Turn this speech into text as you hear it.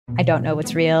I don't know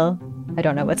what's real. I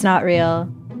don't know what's not real.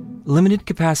 Limited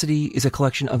Capacity is a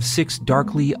collection of 6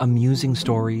 darkly amusing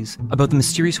stories about the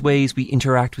mysterious ways we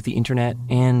interact with the internet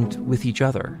and with each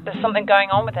other. There's something going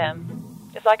on with him.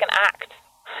 It's like an act.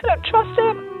 I don't trust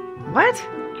him. What?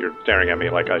 You're staring at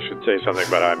me like I should say something,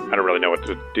 but I don't really know what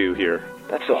to do here.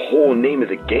 That's the whole name of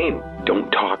the game. Don't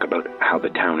talk about how the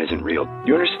town isn't real.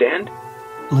 You understand?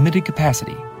 Limited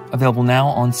Capacity. Available now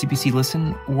on CBC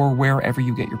Listen or wherever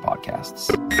you get your podcasts.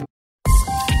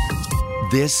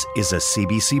 This is a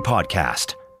CBC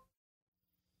podcast.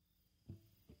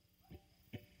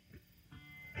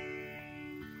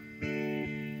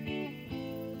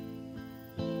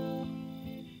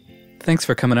 Thanks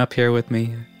for coming up here with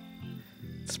me.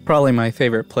 It's probably my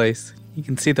favorite place. You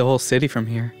can see the whole city from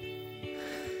here.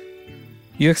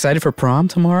 You excited for prom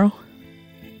tomorrow?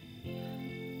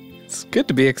 It's good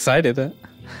to be excited.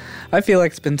 I feel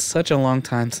like it's been such a long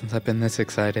time since I've been this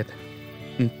excited.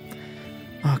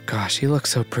 Oh gosh, you look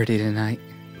so pretty tonight.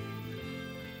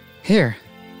 Here,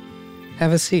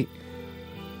 have a seat.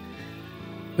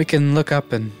 We can look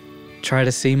up and try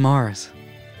to see Mars.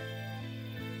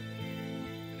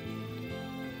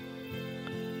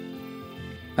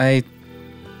 I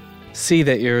see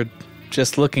that you're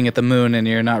just looking at the moon and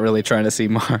you're not really trying to see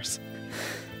Mars.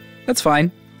 That's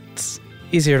fine. It's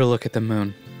easier to look at the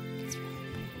moon.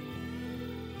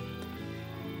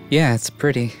 Yeah, it's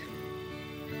pretty.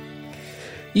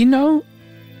 You know,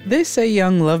 they say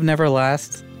young love never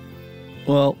lasts.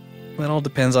 Well, that all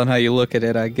depends on how you look at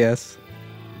it, I guess.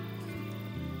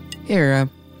 Here,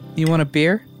 you want a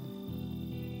beer?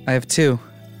 I have 2.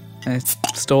 I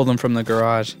stole them from the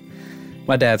garage.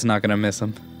 My dad's not gonna miss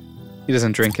them. He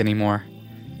doesn't drink anymore.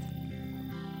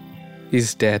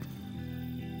 He's dead.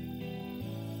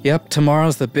 Yep,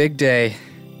 tomorrow's the big day.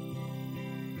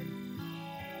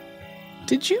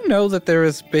 Did you know that there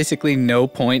is basically no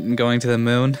point in going to the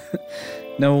moon?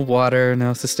 No water,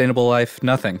 no sustainable life,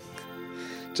 nothing.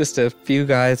 Just a few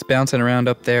guys bouncing around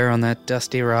up there on that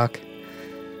dusty rock.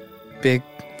 Big,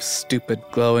 stupid,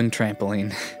 glowing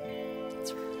trampoline.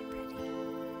 It's really pretty.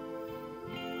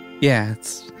 Yeah,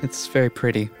 it's very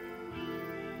pretty.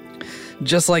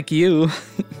 Just like you.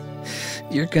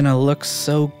 You're gonna look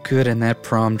so good in that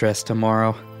prom dress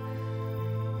tomorrow.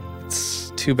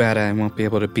 It's too bad I won't be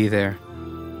able to be there.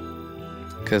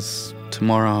 Because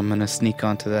tomorrow I'm gonna sneak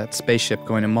onto that spaceship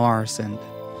going to Mars and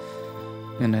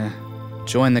gonna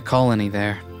join the colony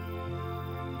there.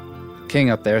 The king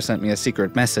up there sent me a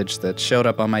secret message that showed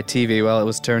up on my TV while it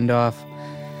was turned off.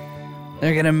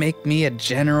 They're gonna make me a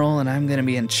general and I'm gonna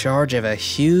be in charge of a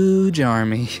huge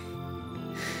army.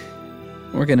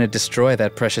 We're gonna destroy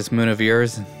that precious moon of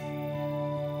yours and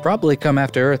probably come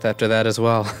after Earth after that as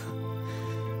well.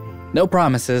 No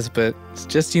promises, but it's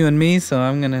just you and me, so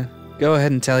I'm gonna go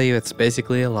ahead and tell you it's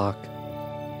basically a lock.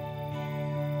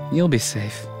 You'll be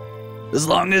safe. As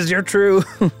long as you're true.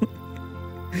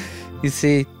 You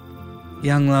see,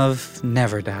 young love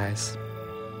never dies.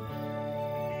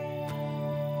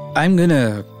 I'm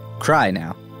gonna cry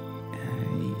now.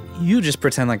 You just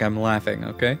pretend like I'm laughing,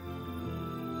 okay?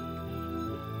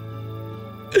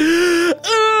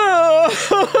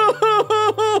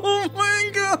 Oh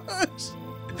my gosh!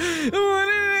 What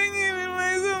did I get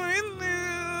myself into?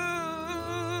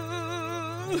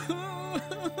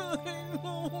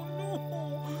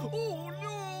 Oh no! Oh no!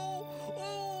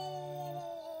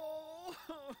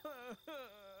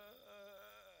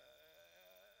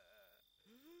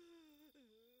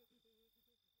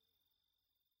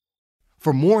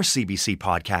 For more CBC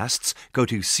podcasts, go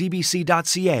to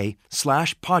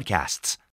cbc.ca/podcasts.